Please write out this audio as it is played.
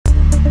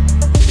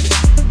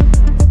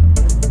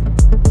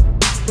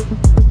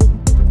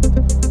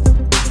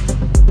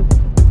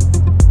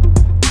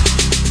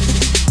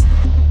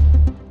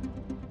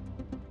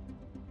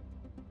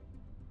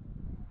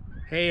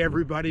Hey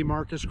everybody,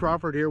 Marcus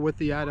Crawford here with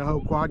the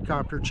Idaho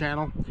Quadcopter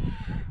channel.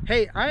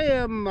 Hey, I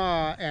am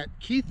at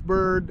Keith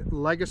Bird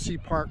Legacy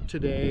Park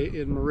today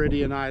in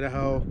Meridian,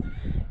 Idaho.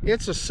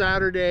 It's a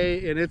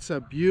Saturday and it's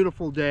a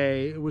beautiful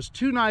day. It was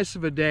too nice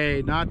of a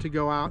day not to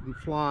go out and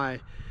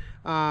fly.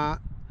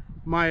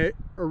 My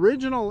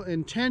original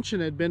intention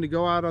had been to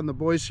go out on the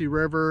Boise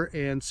River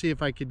and see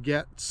if I could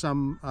get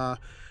some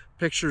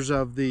pictures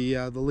of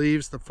the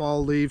leaves, the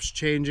fall leaves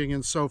changing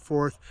and so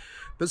forth.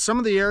 But some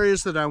of the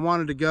areas that I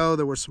wanted to go,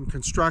 there was some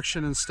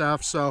construction and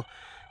stuff. So,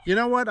 you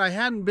know what? I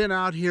hadn't been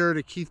out here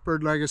to Keith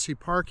Bird Legacy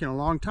Park in a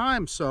long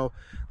time, so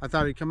I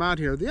thought I'd come out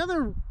here. The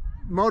other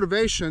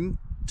motivation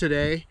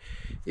today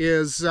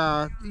is,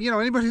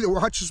 anybody that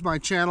watches my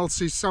channel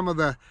sees some of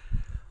the,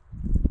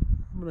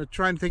 I'm going to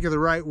try and think of the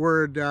right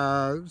word,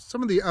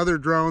 some of the other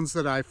drones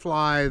that I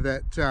fly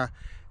that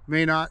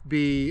may not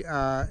be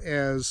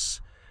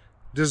as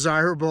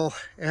desirable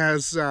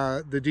as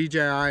the DJI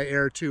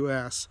Air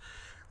 2S.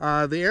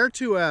 The Air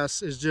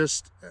 2S is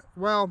just,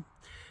 well,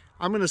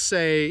 I'm going to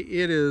say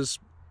it is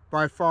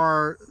by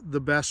far the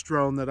best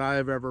drone that I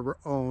have ever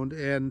owned,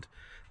 and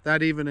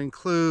that even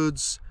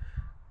includes,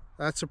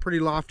 that's a pretty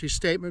lofty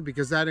statement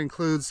because that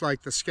includes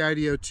like the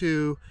Skydio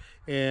 2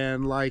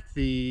 and like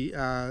the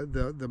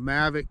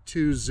Mavic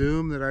 2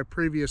 Zoom that I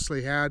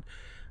previously had.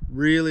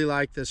 Really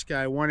like this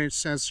guy. 1-inch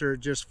sensor,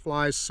 just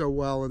flies so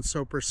well and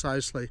so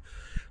precisely.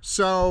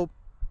 So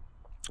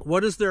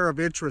what is there of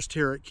interest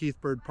here at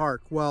Keith Bird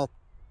Park? Well,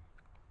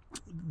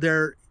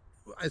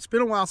 it's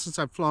been a while since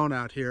I've flown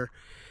out here,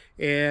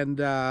 and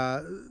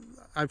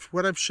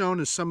what I've shown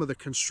is some of the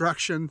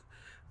construction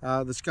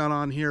that's gone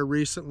on here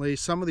recently.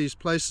 Some of these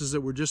places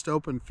that were just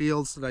open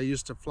fields that I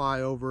used to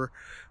fly over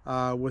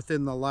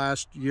within the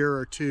last year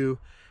or two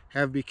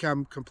have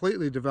become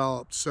completely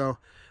developed. So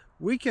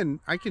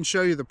I can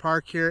show you the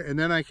park here, and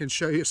then I can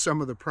show you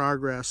some of the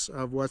progress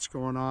of what's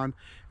going on,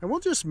 and we'll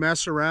just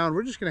mess around.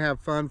 We're just going to have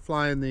fun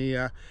flying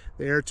the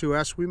Air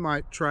 2S. We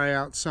might try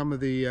out some of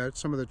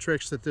the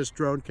tricks that this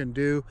drone can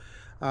do,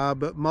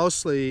 but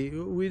mostly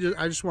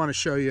I just want to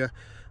show you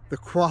the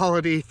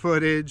quality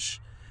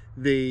footage,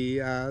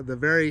 the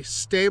very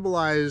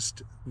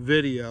stabilized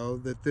video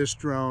that this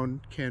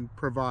drone can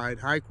provide,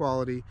 high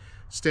quality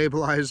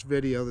stabilized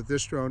video that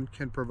this drone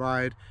can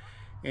provide.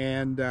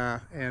 And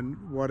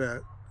what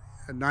a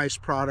nice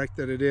product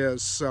that it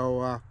is.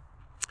 So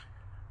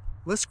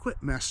let's quit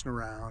messing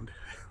around.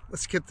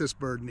 Let's get this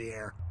bird in the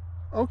air.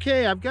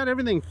 Okay, I've got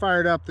everything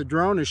fired up. The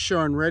drone is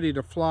showing ready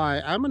to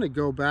fly. I'm going to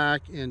go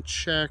back and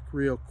check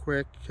real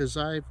quick because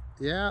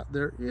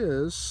there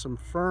is some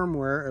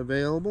firmware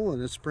available,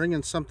 and it's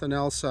bringing something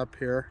else up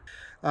here.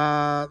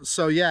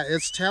 So yeah,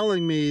 it's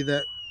telling me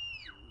that,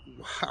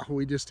 wow,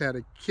 we just had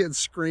a kid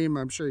scream.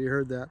 I'm sure you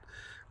heard that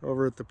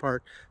over at the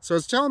park. So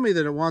it's telling me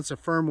that it wants a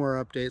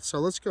firmware update, so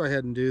let's go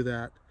ahead and do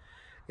that.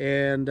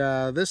 And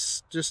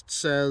this just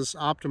says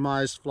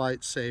optimized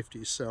flight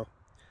safety, so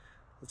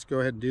let's go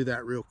ahead and do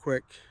that real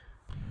quick.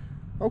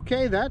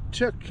 Okay, that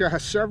took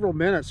several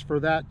minutes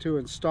for that to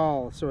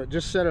install. So it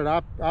just said it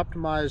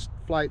optimized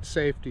flight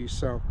safety,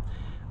 so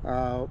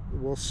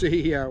we'll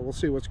see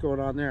what's going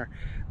on there.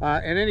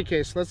 In any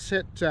case, let's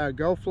hit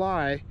go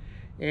fly,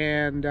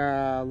 and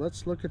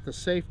let's look at the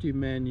safety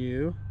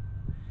menu.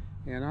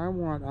 And I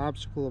want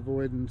obstacle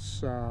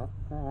avoidance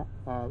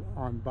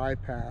on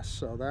bypass,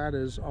 so that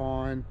is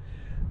on,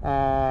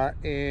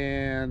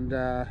 and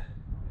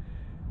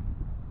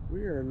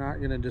we are not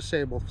going to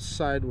disable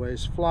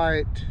sideways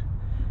flight.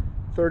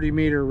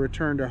 30-meter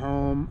return to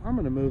home. I'm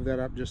going to move that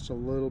up just a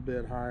little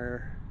bit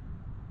higher.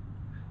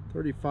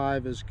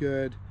 35 is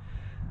good.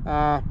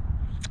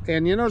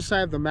 And you notice I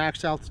have the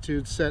max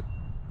altitude set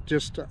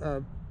just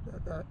a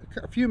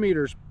few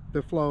meters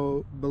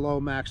below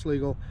max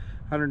legal.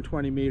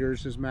 120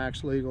 meters is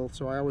max legal,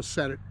 so I always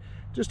set it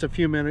just a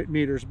few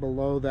meters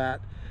below that.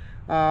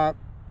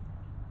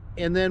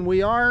 And then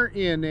we are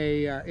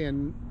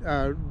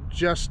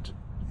just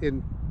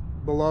in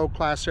below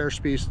class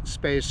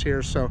airspace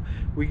here, so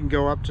we can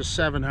go up to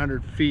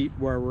 700 feet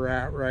where we're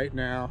at right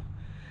now.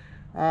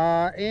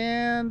 Yeah,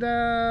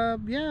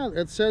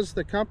 it says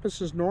the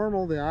compass is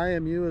normal, the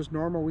IMU is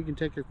normal. We can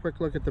take a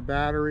quick look at the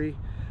battery.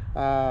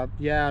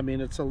 Yeah, I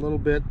mean, it's a little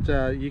bit,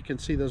 you can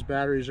see those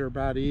batteries are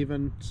about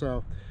even,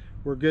 so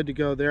we're good to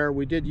go there.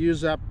 We did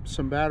use up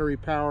some battery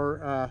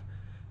power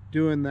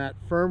doing that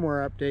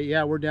firmware update.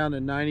 Yeah, we're down to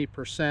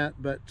 90%,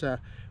 but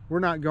we're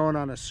not going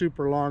on a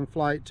super long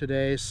flight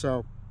today,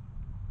 so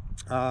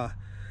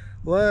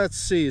let's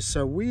see.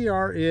 So we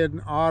are in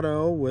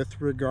auto with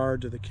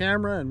regard to the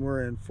camera, and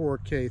we're in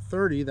 4K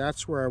 30.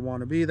 That's where I want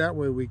to be. That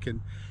way we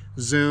can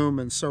zoom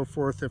and so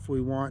forth if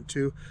we want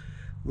to.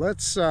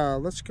 Let's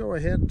go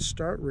ahead and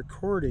start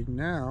recording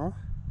now,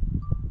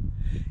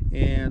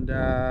 and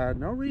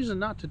no reason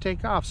not to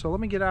take off, so let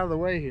me get out of the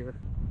way here.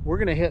 We're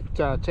gonna hit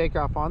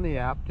takeoff on the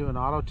app, do an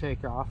auto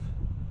takeoff.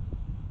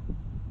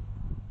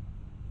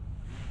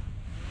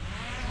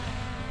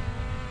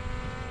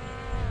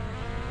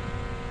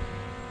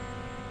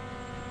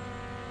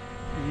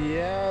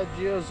 Yeah,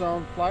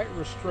 geozone flight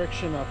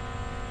restriction of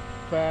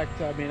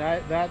effect. I mean,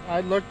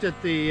 I looked at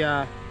the,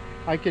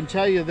 I can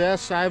tell you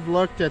this, I've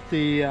looked at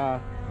the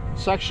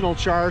sectional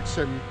charts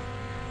and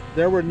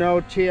there were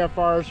no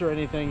TFRs or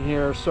anything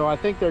here. So I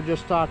think they're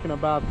just talking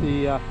about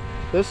the,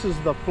 this is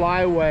the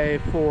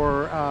flyway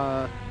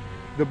for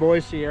the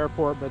Boise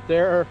airport, but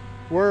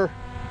we're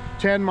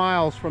 10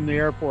 miles from the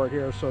airport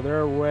here, so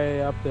they're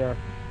way up there.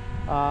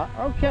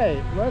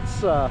 Okay,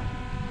 let's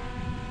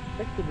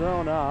pick the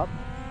drone up,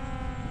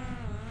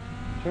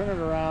 turn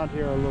it around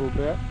here a little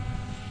bit,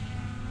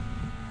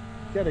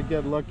 get a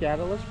good look at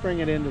it. Let's bring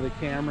it into the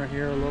camera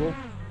here a little.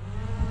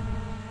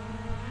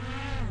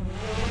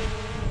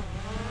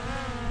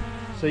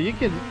 So you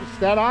can,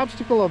 that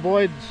obstacle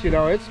avoidance, you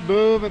know, it's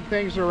moving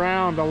things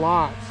around a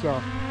lot.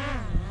 So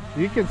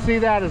you can see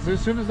that as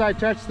soon as I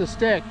touch the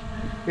stick,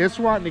 it's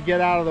wanting to get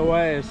out of the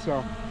way.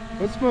 So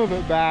let's move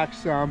it back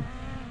some.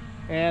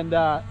 And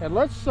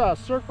let's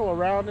circle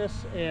around this,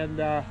 and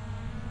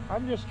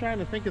I'm just trying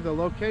to think of the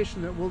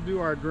location that we'll do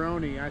our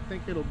droney. I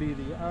think it'll be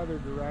the other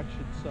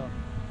direction. So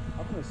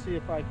I'm going to see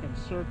if I can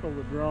circle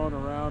the drone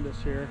around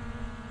us here.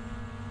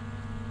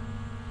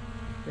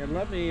 And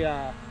let me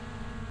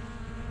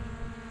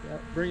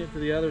bring it to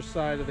the other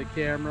side of the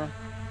camera.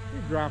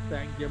 Let me drop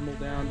that gimbal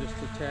down just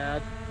a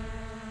tad.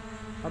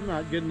 I'm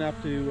not good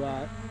enough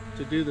to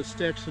do the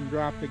sticks and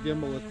drop the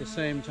gimbal at the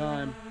same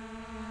time.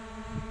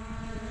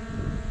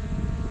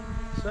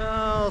 So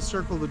I'll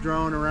circle the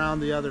drone around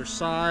the other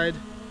side,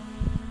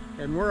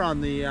 and we're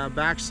on the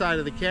back side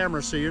of the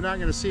camera, so you're not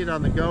going to see it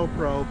on the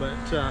GoPro,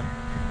 but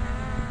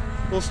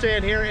we'll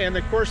stand here. And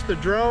of course the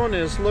drone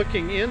is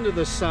looking into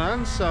the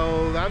sun,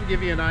 so that'll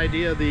give you an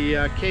idea of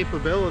the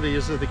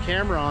capabilities of the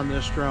camera on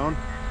this drone.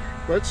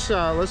 Let's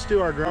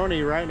do our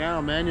droney right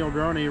now. Manual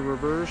droney,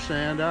 reverse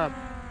and up.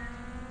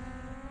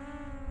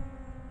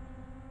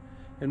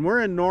 And we're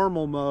in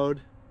normal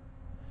mode.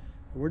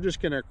 We're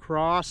just going to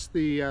cross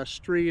the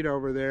street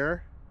over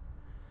there,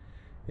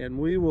 and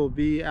we will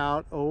be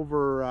out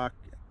over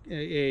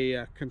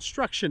a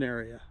construction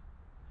area.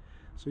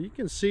 So you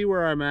can see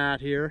where I'm at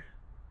here.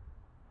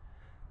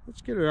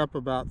 Let's get it up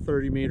about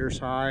 30 meters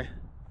high.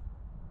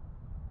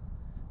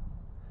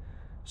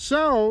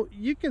 So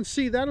you can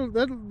see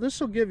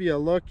this will give you a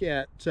look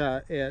at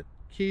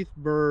Keith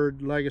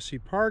Bird Legacy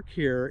Park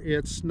here.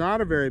 It's not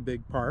a very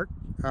big park,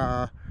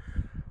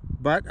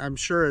 but I'm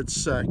sure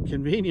it's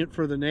convenient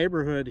for the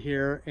neighborhood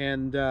here,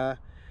 and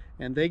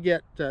they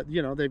get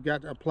you know, they've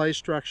got a play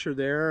structure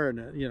there, and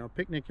a, you know,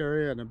 picnic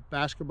area and a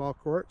basketball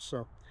court,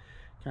 so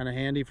kind of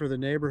handy for the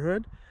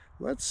neighborhood.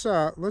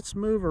 Let's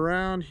move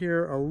around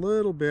here a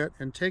little bit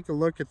and take a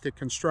look at the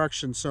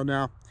construction. So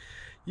now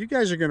you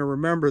guys are going to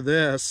remember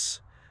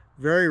this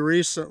very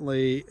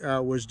recently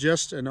was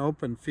just an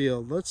open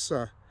field. Let's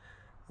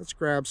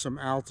grab some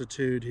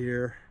altitude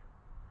here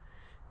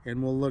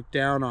and we'll look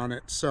down on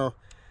it. So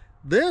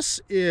this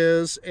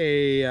is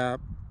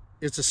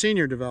it's a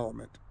senior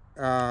development,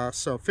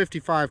 so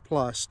 55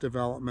 plus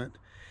development,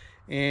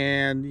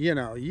 and you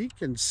know, you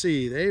can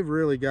see they've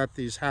really got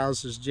these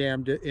houses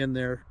jammed in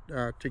there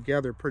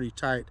together pretty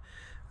tight.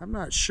 I'm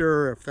not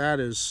sure if that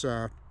is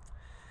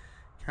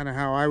kind of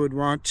how I would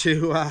want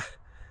to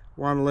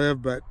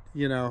live, but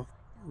you know,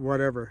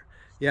 whatever.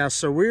 Yeah,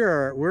 so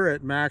we're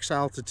at max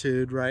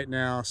altitude right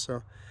now,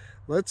 so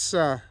let's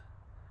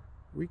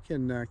we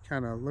can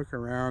kind of look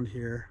around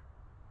here.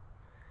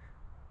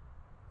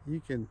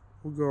 We'll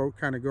go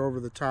over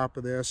the top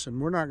of this,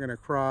 and we're not going to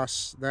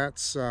cross.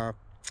 That's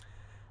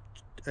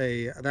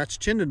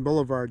Chinden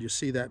Boulevard. You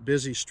see that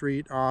busy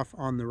street off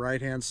on the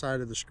right hand side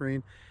of the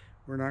screen.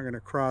 We're not going to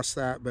cross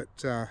that,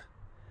 but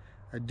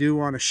I do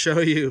want to show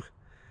you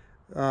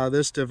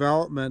this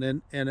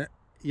development, and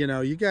you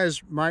know, you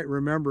guys might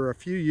remember a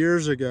few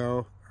years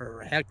ago,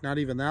 or heck, not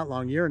even that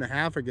long, year and a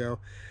half ago,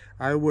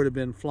 I would have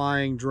been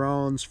flying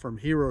drones from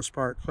Heroes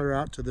Park clear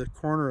out to the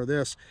corner of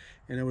this,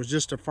 and it was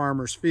just a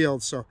farmer's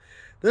field. So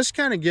this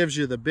kind of gives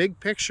you the big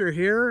picture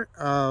here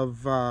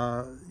of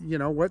you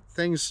know, what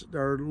things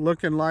are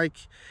looking like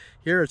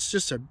here. It's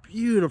just a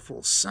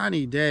beautiful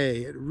sunny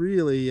day. It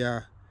really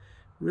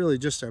really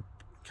just a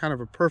kind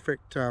of a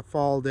perfect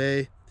fall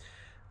day.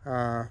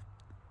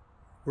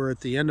 We're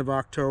at the end of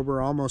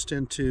October, almost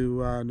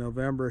into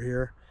November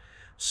here.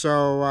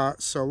 So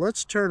so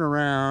let's turn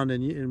around,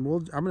 and I'm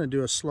going to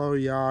do a slow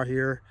yaw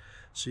here,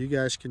 so you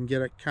guys can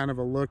get a kind of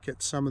a look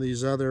at some of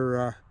these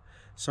other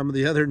some of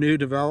the other new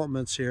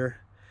developments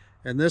here.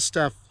 And this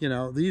stuff, you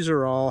know, these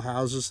are all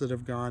houses that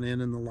have gone in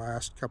the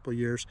last couple of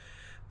years.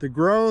 The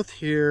growth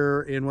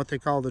here in what they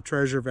call the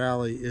Treasure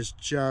Valley is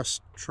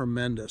just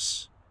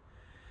tremendous.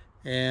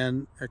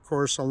 And of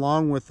course,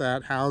 along with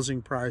that,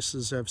 housing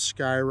prices have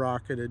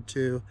skyrocketed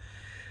too.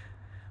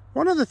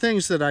 One of the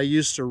things that I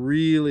used to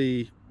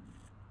really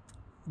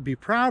be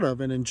proud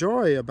of and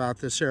enjoy about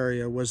this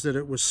area was that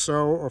it was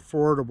so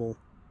affordable,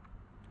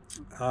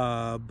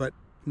 but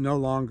no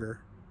longer.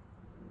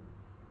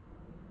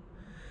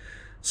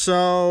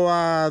 So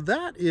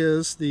that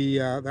is the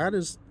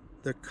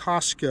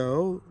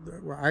Costco.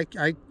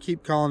 I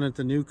keep calling it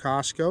the new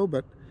Costco,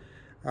 but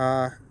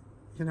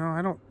you know,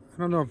 I don't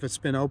don't know if it's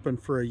been open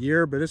for a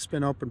year, but it's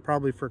been open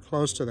probably for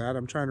close to that.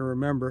 I'm trying to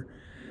remember.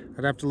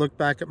 I'd have to look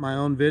back at my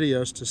own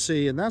videos to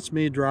see, and that's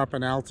me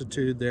dropping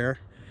altitude there.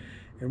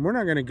 And we're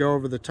not going to go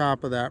over the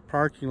top of that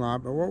parking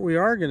lot, but what we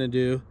are going to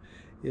do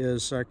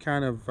is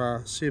kind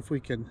of see if we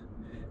can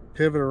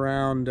pivot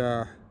around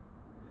to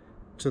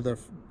the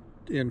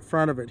in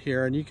front of it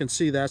here, and you can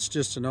see that's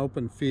just an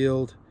open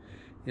field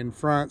in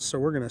front, so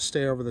we're going to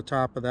stay over the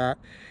top of that.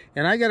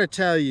 And I got to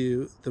tell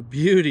you, the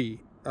beauty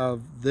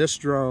of this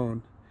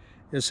drone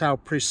is how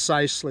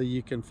precisely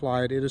you can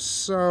fly it. It is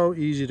so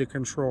easy to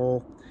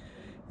control,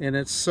 and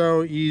it's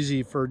so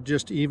easy for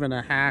just even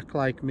a hack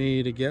like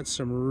me to get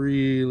some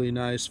really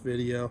nice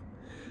video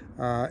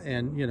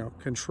and, you know,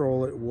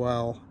 control it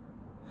well.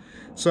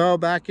 So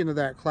back into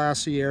that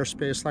classy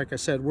airspace. Like I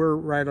said, we're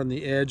right on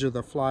the edge of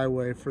the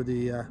flyway for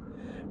the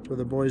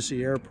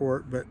Boise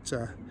airport, but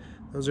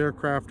those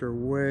aircraft are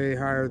way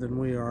higher than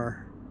we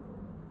are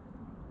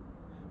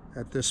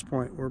at this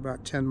point. We're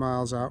about 10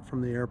 miles out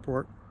from the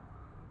airport.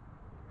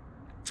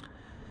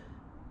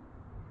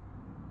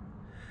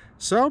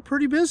 So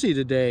pretty busy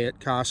today at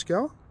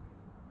Costco.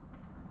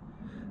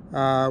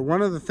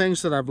 One of the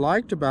things that I've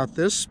liked about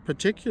this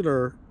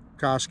particular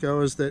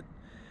Costco is that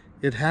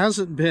it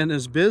hasn't been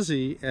as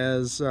busy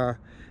as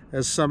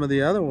some of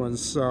the other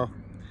ones. So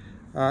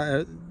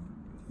you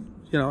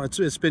know,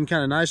 it's been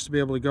kind of nice to be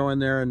able to go in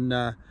there and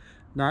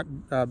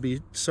not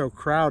be so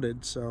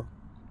crowded. So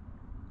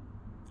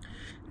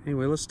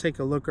anyway, let's take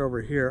a look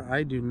over here.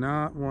 I do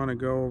not want to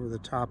go over the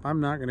top. I'm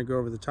not going to go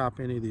over the top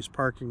of any of these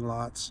parking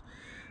lots.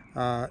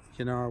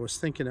 You know, I was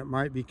thinking it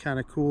might be kind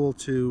of cool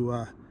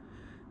to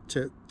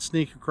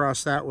sneak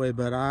across that way,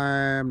 but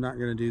I'm not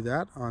going to do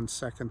that on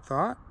second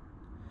thought.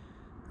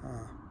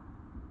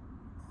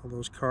 All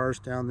those cars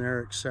down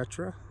there,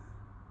 etc.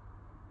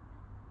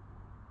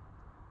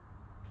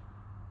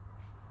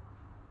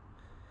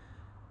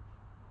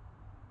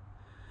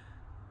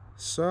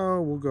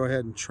 So we'll go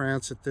ahead and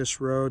transit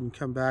this road and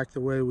come back the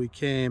way we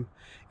came.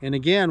 And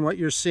again, what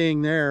you're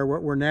seeing there,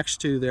 what we're next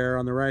to there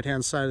on the right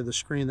hand side of the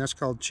screen, that's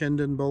called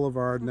Chinden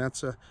Boulevard, and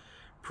that's a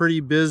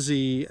pretty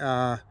busy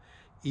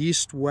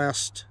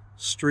east-west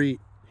street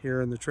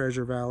here in the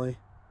Treasure Valley.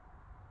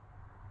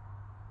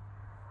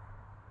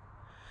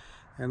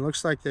 And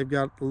looks like they've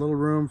got a little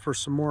room for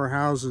some more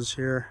houses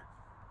here.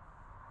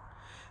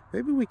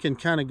 Maybe we can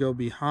kind of go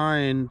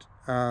behind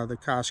the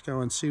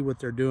Costco and see what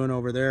they're doing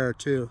over there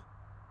too.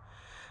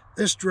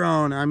 This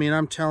drone, I mean,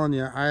 I'm telling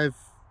you, I've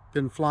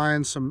been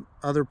flying some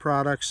other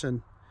products,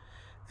 and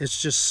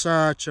it's just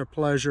such a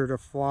pleasure to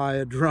fly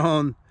a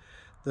drone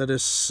that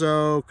is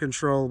so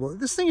controllable.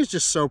 This thing is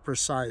just so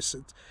precise.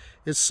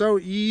 It's so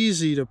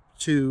easy to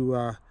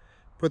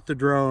put the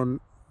drone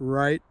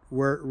right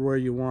where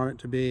you want it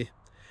to be.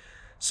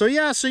 So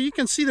yeah, so you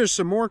can see there's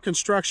some more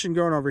construction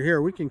going over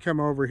here. We can come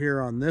over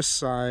here on this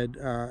side,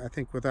 I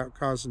think, without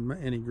causing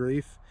any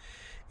grief.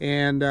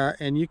 And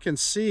you can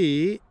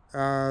see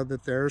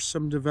that there's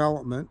some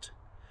development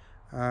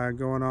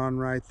going on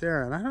right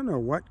there. And I don't know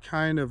what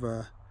kind of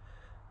a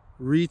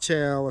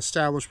retail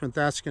establishment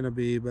that's going to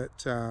be, but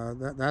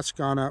that's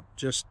gone up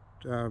just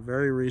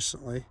very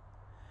recently.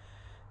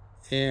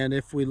 And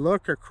if we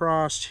look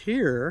across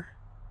here,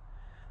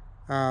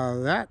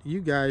 that you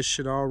guys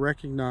should all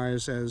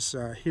recognize as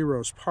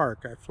Heroes Park.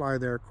 I fly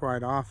there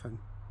quite often.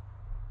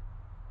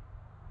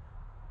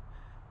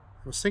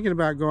 I was thinking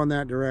about going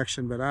that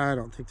direction, but I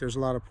don't think there's a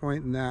lot of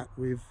point in that.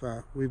 We've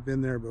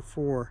been there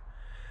before.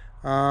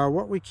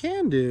 What we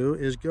can do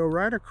is go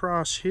right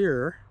across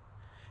here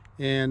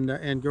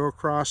and go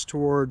across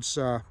towards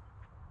the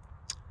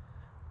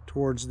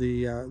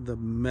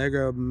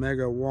mega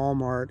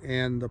Walmart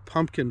and the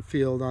pumpkin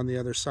field on the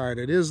other side.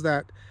 It is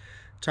that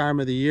time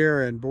of the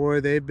year, and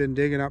boy, they've been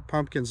digging up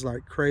pumpkins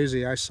like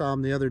crazy. I saw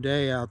them the other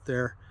day out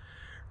there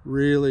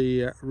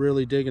really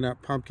digging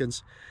up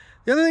pumpkins.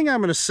 The other thing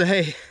I'm going to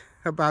say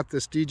about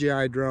this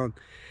DJI drone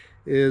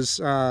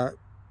is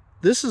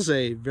this is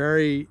a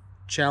very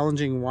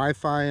challenging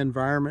Wi-Fi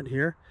environment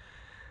here.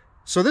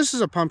 So this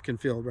is a pumpkin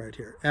field right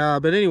here,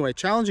 but anyway,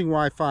 challenging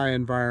Wi-Fi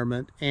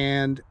environment,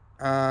 and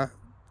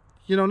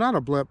you know, not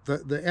a blip. The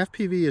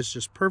FPV is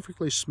just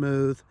perfectly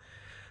smooth.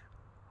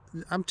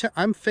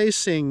 I'm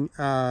facing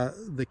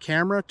the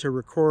camera to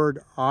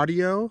record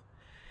audio,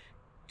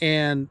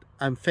 and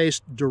I'm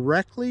faced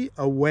directly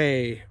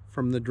away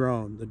from the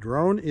drone. The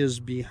drone is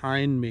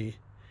behind me,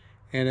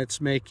 and it's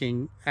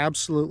making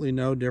absolutely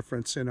no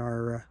difference in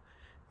our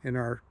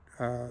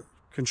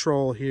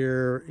control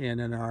here, and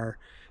in our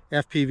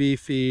FPV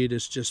feed.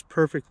 Is just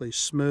perfectly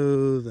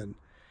smooth, and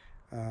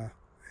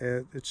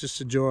it's just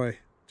a joy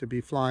to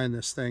be flying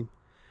this thing.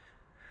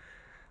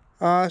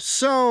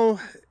 So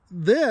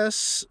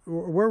this,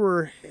 where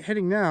we're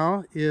heading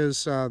now,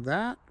 is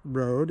that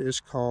road is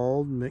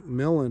called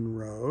McMillan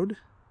Road,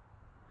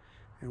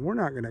 and we're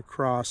not going to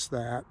cross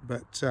that,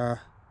 but I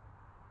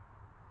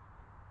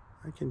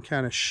can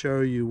kind of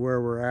show you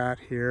where we're at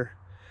here.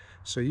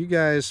 So you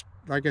guys,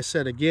 like I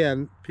said,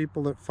 again,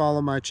 people that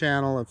follow my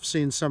channel have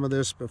seen some of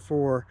this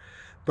before,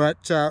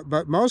 But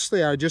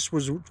mostly I just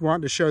was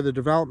wanting to show the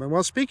development.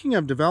 Well, speaking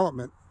of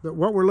development,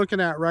 what we're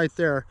looking at right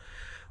there,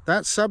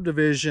 that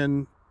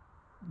subdivision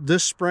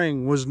this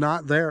spring was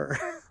not there.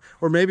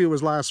 Or maybe it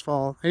was last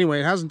fall.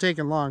 Anyway, it hasn't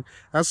taken long.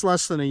 That's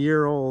less than a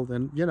year old.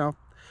 And, you know,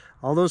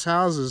 all those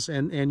houses,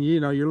 and you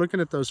know, you're looking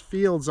at those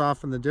fields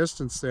off in the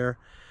distance there.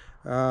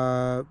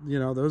 You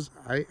know, those,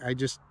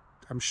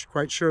 I'm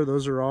quite sure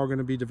those are all going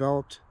to be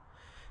developed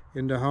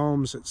into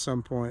homes at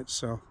some point.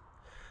 So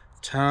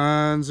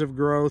tons of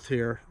growth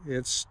here.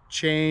 It's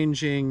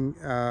changing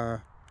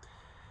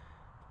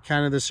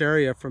kind of this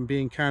area from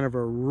being kind of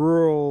a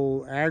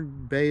rural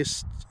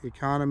ag-based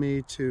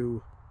economy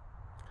to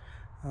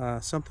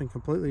something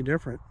completely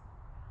different.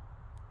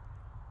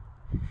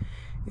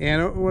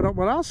 And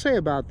what I'll say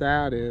about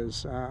that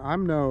is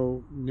I'm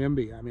no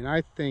NIMBY. I mean,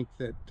 I think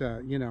that,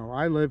 you know,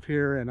 I live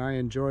here and I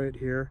enjoy it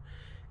here.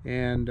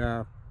 And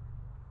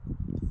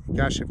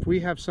gosh, if we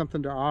have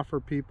something to offer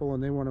people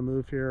and they want to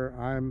move here,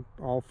 I'm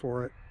all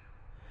for it.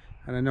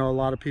 And I know a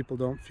lot of people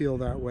don't feel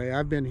that way.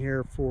 I've been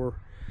here for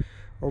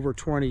over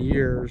 20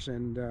 years,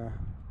 and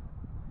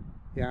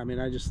yeah, I mean,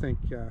 I just think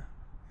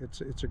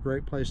it's a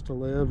great place to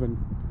live,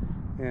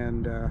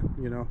 and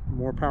you know,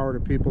 more power to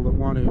people that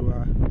want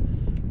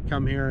to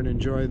come here and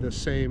enjoy the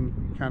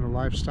same kind of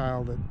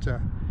lifestyle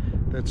that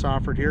that's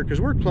offered here, because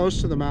we're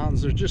close to the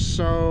mountains. There's just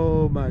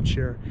so much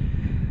here.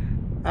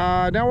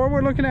 Now what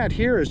we're looking at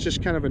here is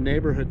just kind of a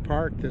neighborhood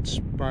park that's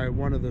by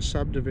one of the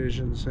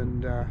subdivisions,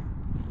 and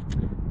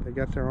they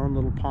got their own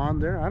little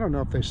pond there. I don't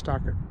know if they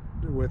stock it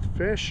with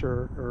fish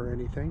or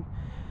anything,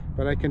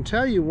 but I can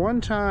tell you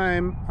one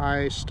time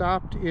I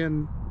stopped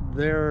in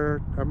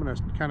there. I'm going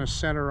to kind of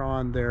center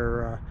on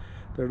their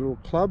little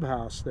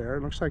clubhouse there.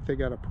 It looks like they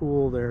got a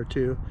pool there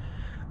too.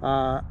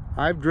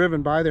 I've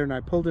driven by there, and I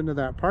pulled into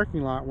that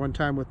parking lot one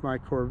time with my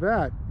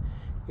Corvette,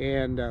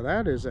 and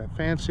that is a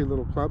fancy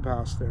little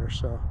clubhouse there.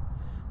 So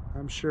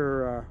I'm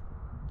sure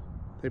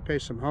they pay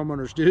some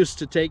homeowners dues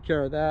to take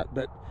care of that,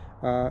 but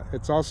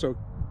it's also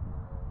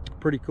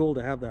pretty cool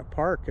to have that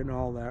park and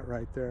all that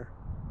right there.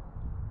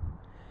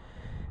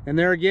 And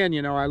there again,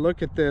 you know, I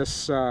look at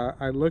this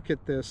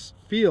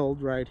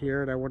field right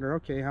here, and I wonder,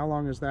 okay, how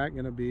long is that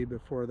going to be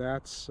before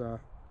that's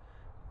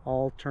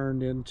all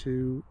turned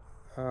into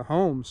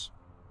homes?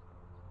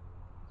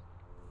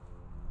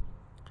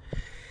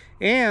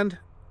 And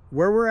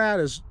where we're at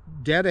is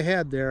dead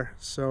ahead there,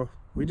 so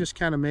we just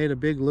kind of made a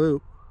big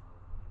loop,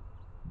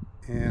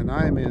 and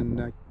I'm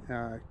in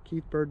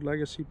Keith Bird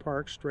Legacy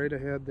Park, straight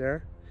ahead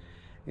there.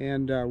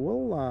 And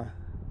we're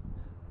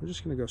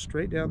just going to go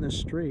straight down this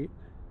street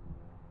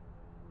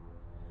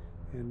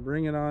and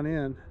bring it on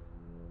in.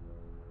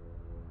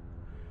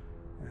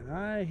 And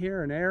I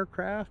hear an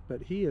aircraft,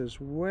 but he is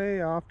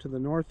way off to the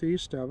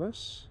northeast of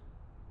us.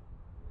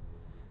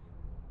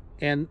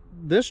 And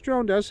this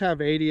drone does have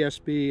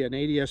an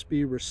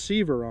ADS-B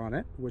receiver on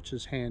it, which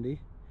is handy.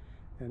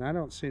 And I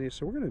don't see any,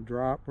 so we're going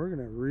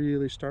to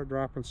really start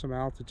dropping some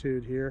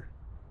altitude here.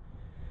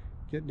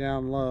 Get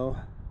down low.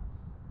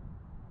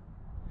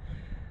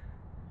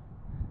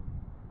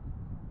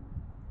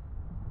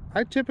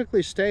 I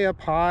typically stay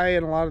up high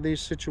in a lot of these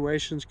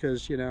situations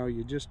because, you know,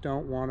 you just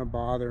don't want to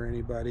bother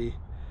anybody,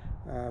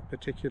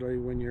 particularly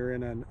when you're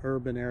in an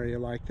urban area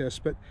like this.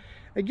 But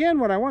again,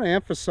 what I want to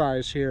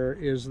emphasize here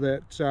is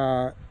that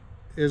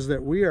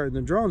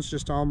the drone's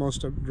just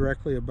almost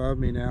directly above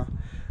me now.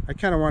 I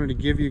kind of wanted to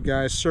give you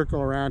guys, circle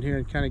around here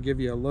and kind of give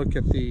you a look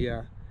at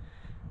the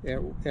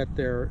at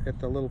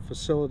the little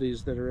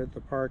facilities that are at the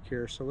park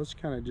here. So let's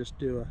kind of just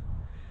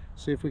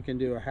see if we can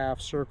do a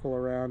half circle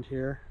around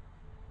here.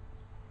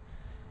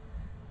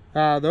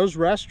 Those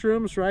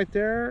restrooms right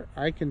there,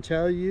 I can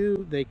tell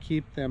you, they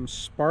keep them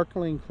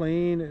sparkling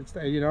clean. It's,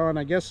 you know, and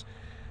I guess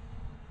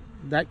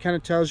that kind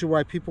of tells you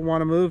why people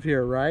want to move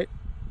here, right?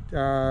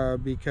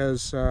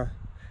 Because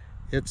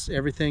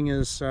everything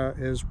is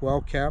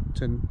well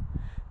kept. And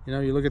you know,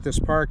 you look at this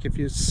park, if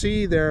you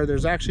see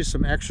there's actually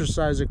some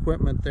exercise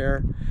equipment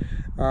there,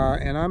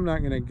 and I'm not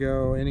going to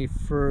go any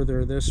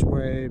further this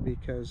way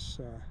because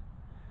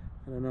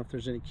I don't know if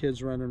there's any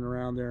kids running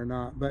around there or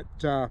not, but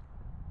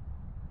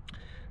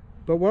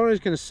what I was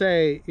going to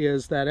say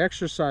is that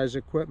exercise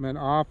equipment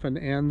often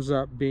ends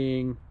up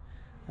being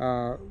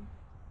kind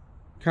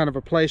of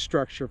a play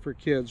structure for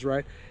kids,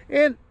 right?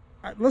 And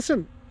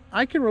listen,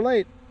 I can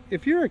relate.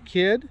 If you're a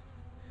kid,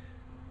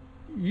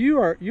 you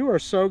are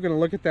so going to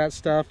look at that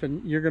stuff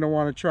and you're going to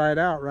want to try it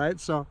out, right?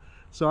 So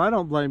I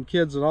don't blame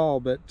kids at all,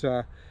 but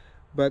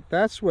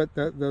that's what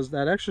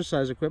that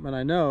exercise equipment,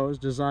 I know, is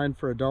designed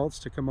for adults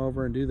to come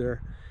over and do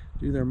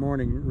their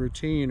morning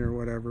routine or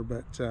whatever,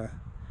 but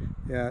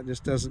yeah, it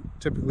just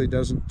typically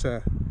doesn't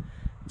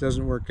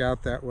work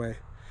out that way.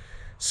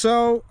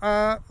 So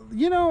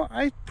you know,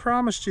 I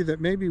promised you that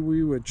maybe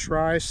we would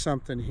try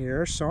something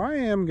here, so I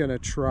am gonna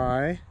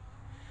try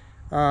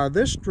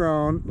this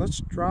drone. Let's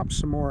drop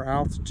some more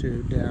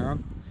altitude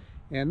down,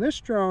 and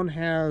this drone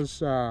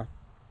has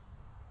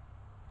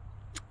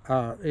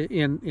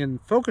in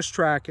focus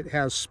track, it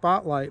has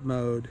spotlight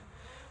mode,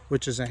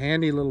 which is a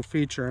handy little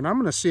feature. And I'm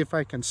going to see if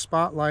I can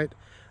spotlight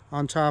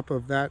on top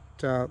of that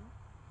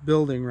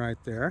building right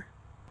there.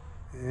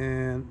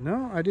 And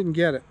no, I didn't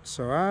get it,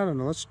 so I don't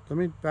know. Let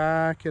me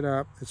back it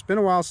up. It's been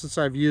a while since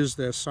I've used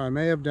this, so I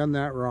may have done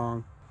that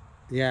wrong.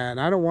 Yeah, and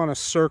I don't want to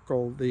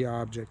circle the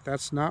object.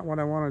 That's not what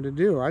I wanted to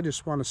do. I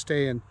just want to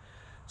stay in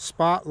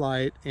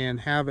spotlight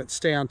and have it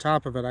stay on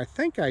top of it. I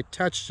think I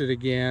touched it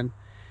again,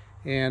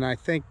 and I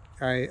think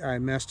I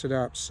messed it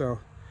up. So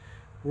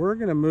we're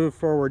going to move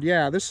forward.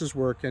 Yeah, this is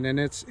working, and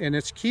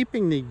it's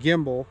keeping the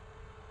gimbal.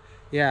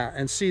 Yeah,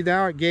 and see,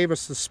 now it gave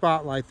us the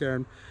spotlight there.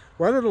 And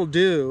what it'll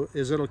do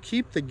is it'll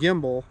keep the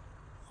gimbal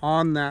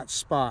on that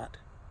spot.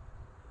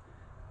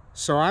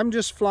 So I'm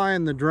just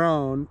flying the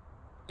drone,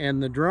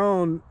 and the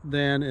drone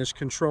then is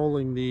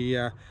controlling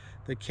the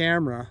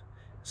camera.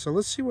 So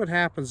let's see what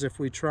happens if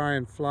we try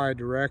and fly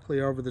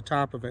directly over the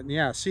top of it. And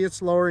yeah, see,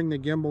 it's lowering the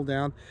gimbal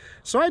down.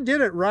 So I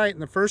did it right in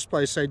the first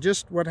place.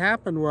 What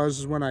happened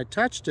was when I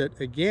touched it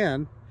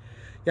again,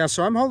 yeah,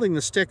 so I'm holding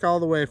the stick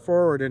all the way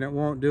forward and it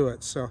won't do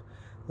it. So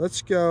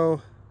let's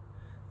go,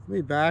 let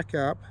me back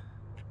up.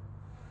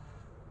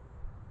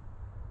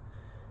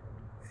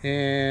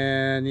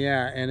 And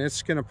yeah, and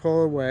it's going to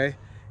pull away,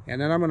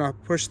 and then I'm going to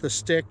push the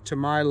stick to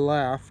my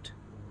left,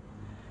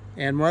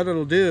 and what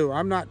it'll do,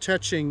 I'm not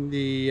touching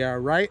the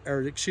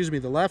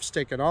the left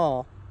stick at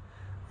all.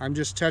 I'm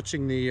just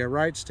touching the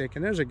right stick,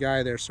 and there's a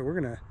guy there, so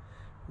we're not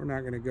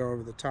going to go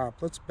over the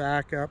top. Let's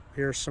back up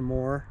here some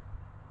more.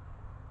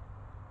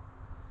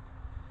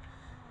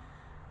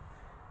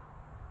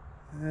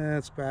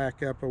 Let's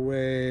back up a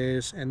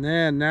ways, and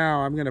then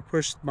now I'm going to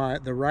push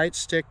the right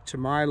stick to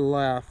my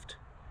left,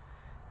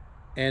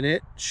 and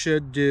it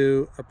should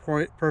do a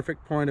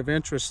perfect point of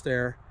interest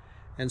there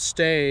and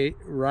stay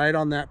right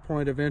on that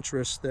point of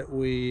interest that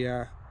we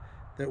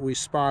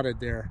spotted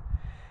there.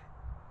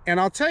 And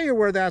I'll tell you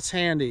where that's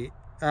handy.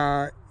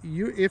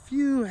 If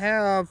you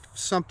have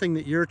something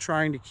that you're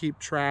trying to keep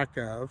track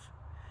of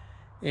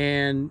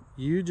and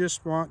you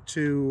just want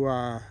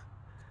to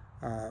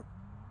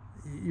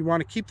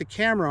keep the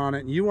camera on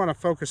it and you want to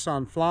focus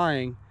on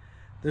flying,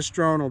 this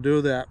drone will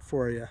do that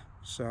for you.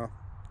 So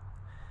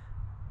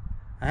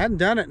I hadn't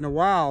done it in a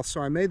while, so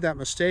I made that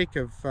mistake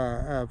of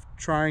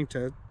trying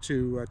to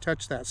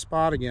touch that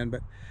spot again,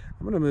 but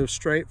I'm going to move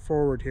straight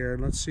forward here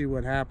and let's see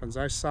what happens.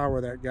 I saw where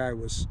that guy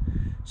was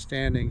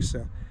standing,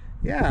 so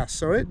yeah,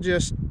 so it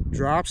just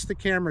drops the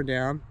camera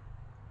down.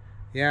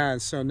 Yeah, and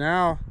so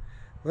now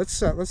let's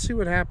see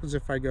what happens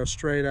if I go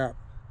straight up.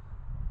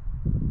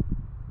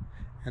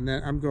 And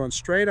then I'm going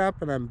straight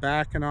up and I'm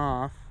backing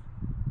off.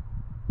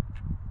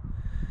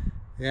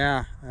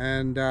 Yeah,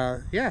 and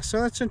yeah, so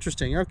that's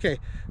interesting. Okay,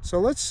 so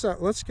let's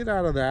get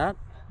out of that.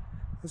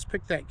 Let's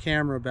pick that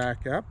camera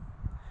back up,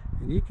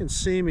 and you can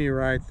see me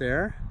right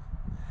there.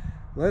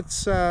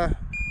 Let's yeah,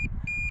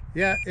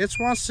 it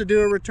wants to do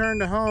a return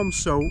to home,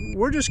 so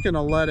we're just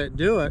gonna let it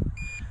do it.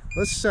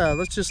 Let's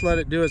just let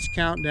it do its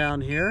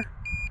countdown here.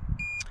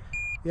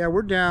 Yeah,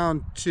 we're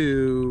down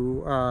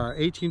to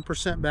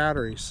 18%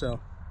 battery,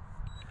 so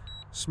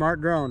smart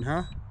drone,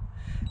 huh?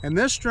 And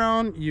this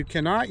drone, you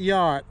cannot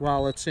yacht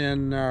while it's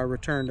in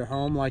return to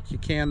home like you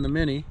can the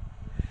Mini.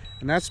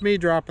 And that's me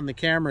dropping the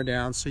camera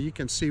down so you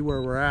can see where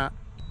we're at.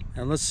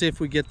 And let's see if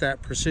we get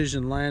that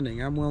precision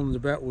landing. I'm willing to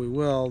bet we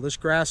will. This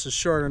grass is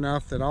short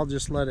enough that I'll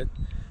just let it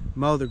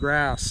mow the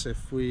grass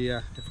if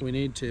we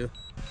need to.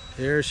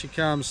 Here she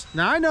comes.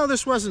 Now I know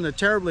this wasn't a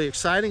terribly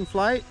exciting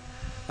flight,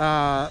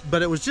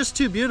 but it was just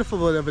too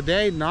beautiful of a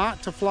day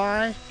not to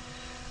fly.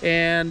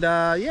 And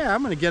yeah,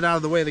 I'm gonna get out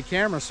of the way of the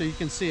camera so you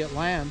can see it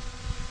land.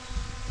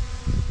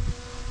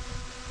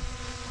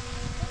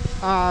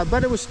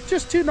 But it was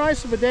just too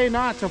nice of a day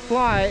not to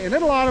fly, and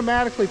it'll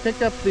automatically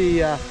pick up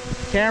the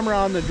camera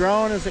on the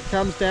drone as it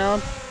comes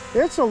down.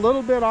 It's a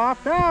little bit off.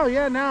 Oh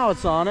yeah, now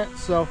it's on it,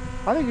 so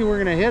I think we're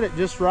gonna hit it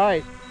just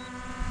right.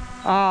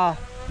 But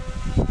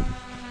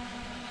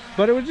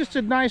it was just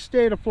a nice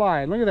day to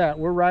fly, and look at that,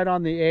 we're right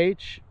on the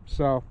H,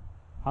 so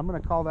I'm gonna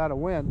call that a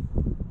win.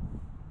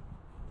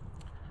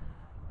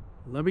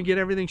 Let me get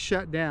everything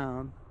shut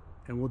down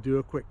and we'll do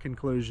a quick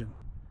conclusion.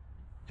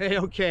 Hey,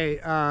 okay,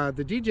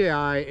 the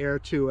DJI Air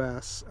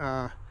 2S,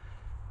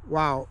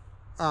 wow,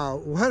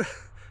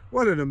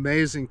 what an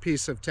amazing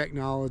piece of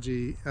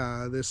technology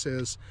this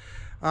is.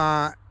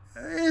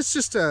 It's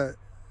just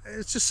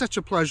such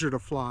a pleasure to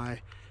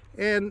fly,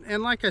 and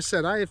like I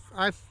said,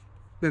 I've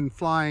been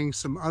flying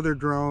some other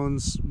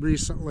drones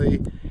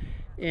recently,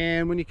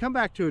 and when you come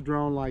back to a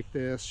drone like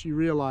this, you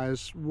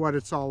realize what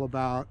it's all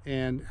about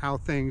and how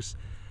things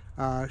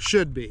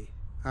should be,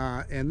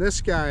 and this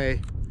guy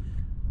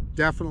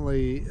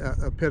definitely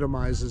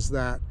epitomizes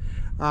that.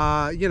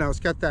 You know, it's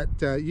got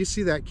that, you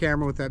see that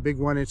camera with that big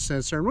 1-inch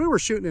sensor, and we were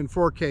shooting in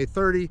 4K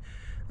 30.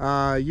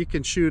 You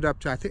can shoot up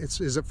to, I think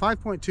is it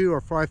 5.2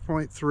 or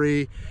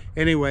 5.3?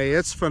 Anyway,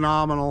 it's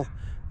phenomenal.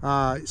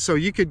 So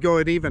you could go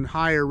at even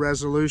higher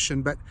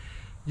resolution, but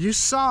you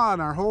saw in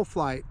our whole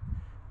flight,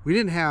 we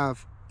didn't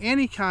have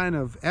any kind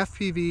of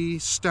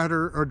FPV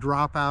stutter or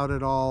dropout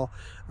at all.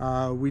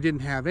 We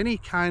didn't have any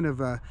kind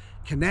of a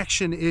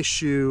connection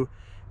issue.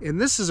 And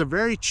this is a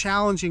very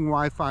challenging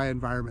Wi-Fi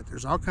environment.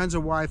 There's all kinds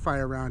of Wi-Fi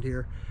around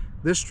here.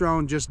 This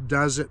drone just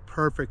does it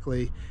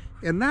perfectly.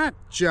 And that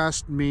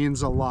just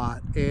means a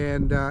lot.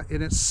 And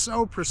it's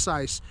so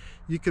precise.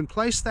 You can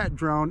place that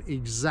drone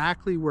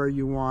exactly where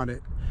you want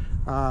it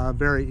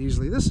very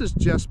easily. This is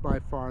just by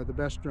far the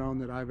best drone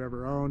that I've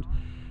ever owned.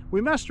 We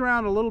messed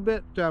around a little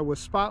bit with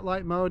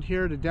spotlight mode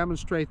here to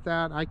demonstrate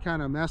that. I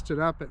kind of messed it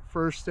up at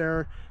first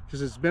there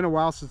because it's been a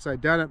while since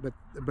I've done it,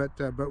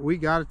 but we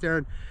got it there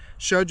and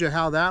showed you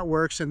how that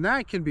works. And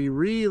that can be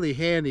really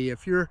handy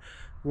if you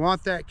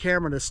want that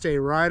camera to stay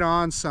right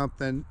on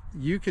something.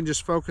 You can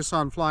just focus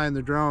on flying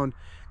the drone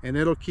and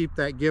it'll keep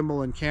that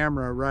gimbal and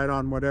camera right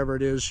on whatever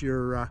it is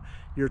you're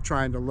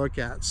trying to look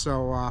at.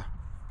 So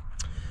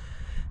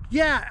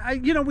yeah,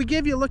 you know, we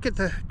gave you a look at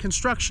the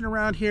construction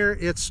around here.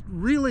 It's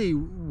really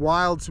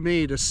wild to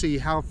me to see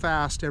how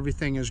fast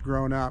everything has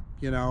grown up.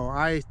 You know,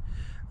 I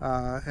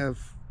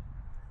have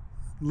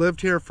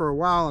lived here for a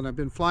while and I've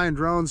been flying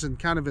drones and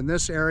kind of in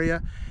this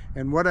area,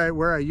 and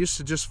where I used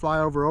to just fly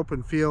over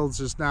open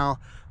fields is now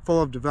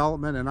full of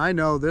development, and I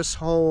know this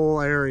whole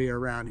area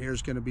around here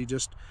is going to be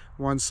just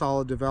one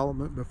solid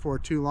development before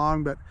too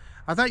long. But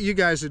I thought you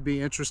guys would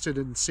be interested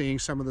in seeing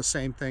some of the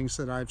same things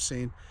that I've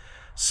seen.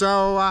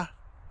 So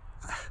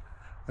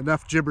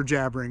enough jibber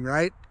jabbering,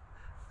 right?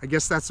 I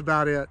guess that's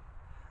about it.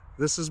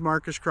 This is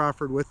Marcus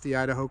Crawford with the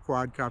Idaho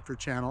Quadcopter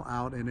channel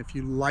out, and if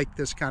you like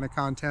this kind of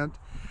content,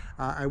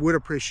 I would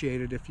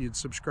appreciate it if you'd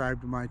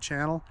subscribe to my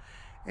channel.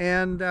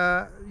 And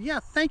yeah,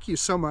 thank you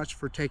so much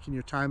for taking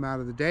your time out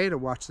of the day to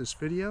watch this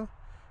video.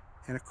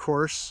 And of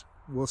course,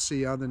 we'll see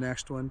you on the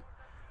next one.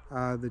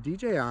 The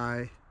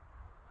DJI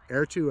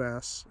Air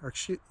 2S, or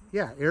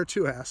yeah, Air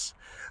 2S.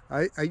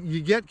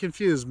 You get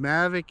confused.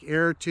 Mavic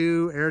Air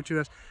 2, Air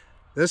 2S.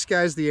 This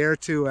guy's the Air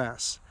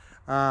 2S.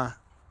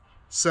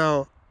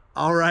 So,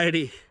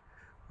 alrighty.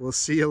 We'll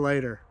see you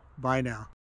later. Bye now.